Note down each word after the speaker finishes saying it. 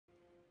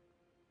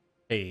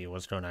Hey,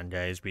 what's going on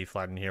guys?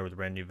 Bflattened here with a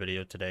brand new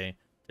video today.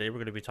 Today we're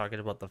going to be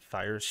talking about the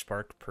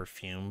FireSpark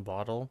Perfume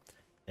bottle.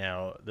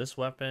 Now, this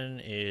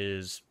weapon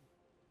is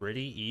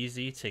pretty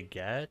easy to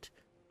get.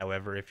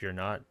 However, if you're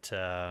not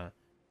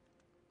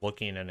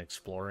looking and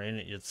exploring,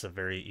 it's a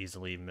very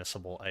easily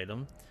missable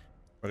item.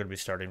 We're going to be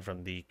starting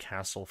from the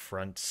castle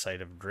front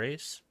site of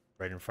Grace,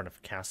 right in front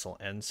of Castle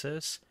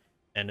Ensis,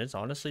 and it's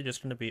honestly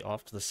just going to be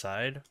off to the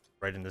side,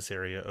 right in this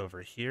area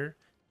over here,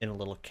 in a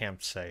little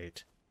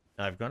campsite.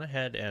 Now, I've gone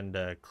ahead and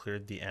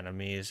cleared the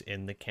enemies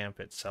in the camp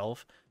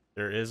itself.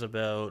 There is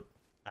about,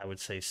 I would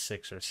say,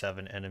 6 or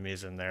 7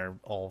 enemies in there,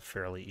 all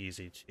fairly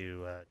easy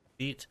to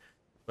beat.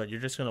 But you're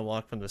just going to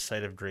walk from the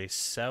site of Grace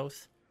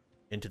south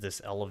into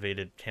this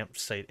elevated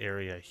campsite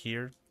area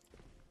here.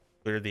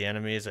 Clear the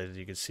enemies. As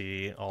you can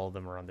see, all of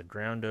them are on the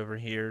ground over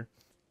here.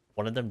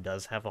 One of them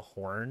does have a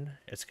horn.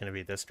 It's going to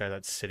be this guy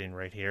that's sitting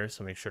right here,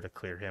 so make sure to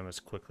clear him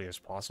as quickly as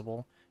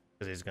possible,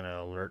 because he's going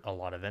to alert a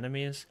lot of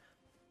enemies.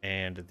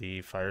 And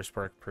the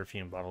FireSpark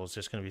Perfume bottle is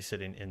just going to be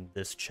sitting in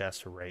this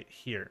chest right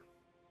here.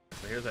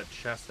 So here's that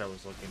chest I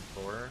was looking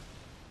for.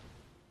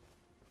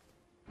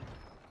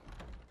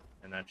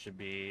 And that should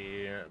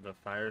be the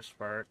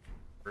FireSpark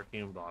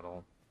Perfume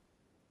bottle.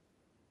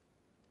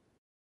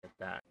 Like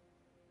that.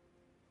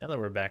 Now that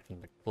we're back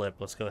in the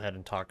clip, let's go ahead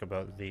and talk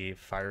about the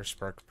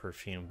FireSpark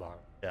Perfume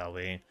bottle, shall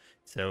we?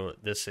 So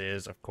this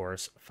is, of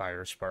course,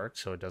 FireSpark,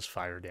 so it does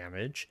fire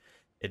damage.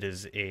 It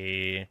is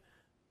a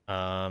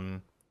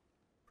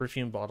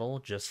perfume bottle,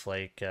 just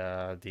like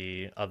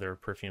the other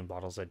perfume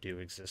bottles that do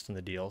exist in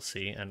the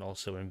DLC and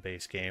also in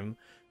base game.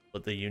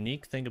 But the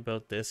unique thing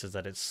about this is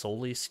that it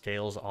solely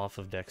scales off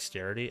of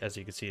dexterity. As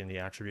you can see in the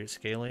attribute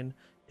scaling,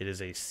 it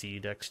is a C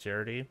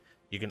dexterity.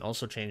 You can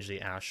also change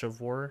the Ash of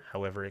War,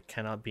 however it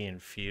cannot be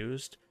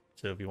infused.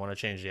 So if you want to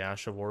change the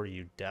Ash of War,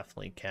 you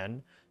definitely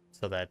can,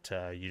 so that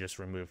you just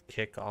remove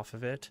kick off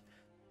of it.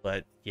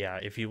 But yeah,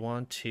 if you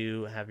want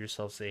to have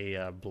yourselves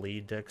a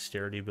bleed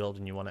dexterity build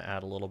and you want to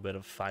add a little bit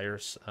of fire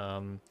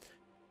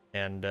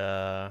and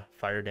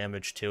fire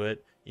damage to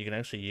it, you can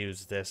actually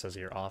use this as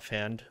your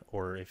offhand,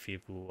 or if you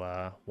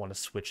want to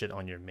switch it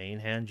on your main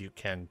hand, you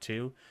can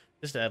too.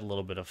 Just add a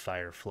little bit of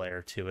fire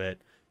flare to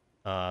it.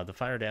 The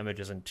fire damage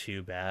isn't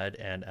too bad,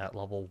 and at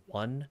level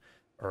 1,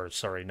 or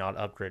sorry, not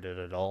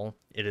upgraded at all,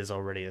 it is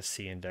already a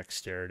C in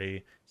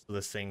dexterity, so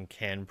this thing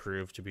can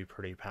prove to be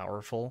pretty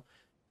powerful.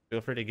 Feel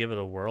free to give it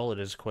a whirl. It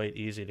is quite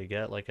easy to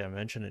get, like I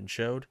mentioned and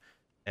showed.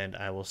 And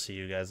I will see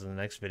you guys in the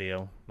next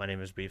video. My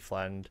name is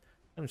Bflattened.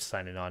 I'm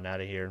signing on out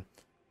of here.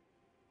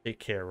 Take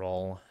care,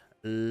 all.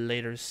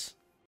 Laters.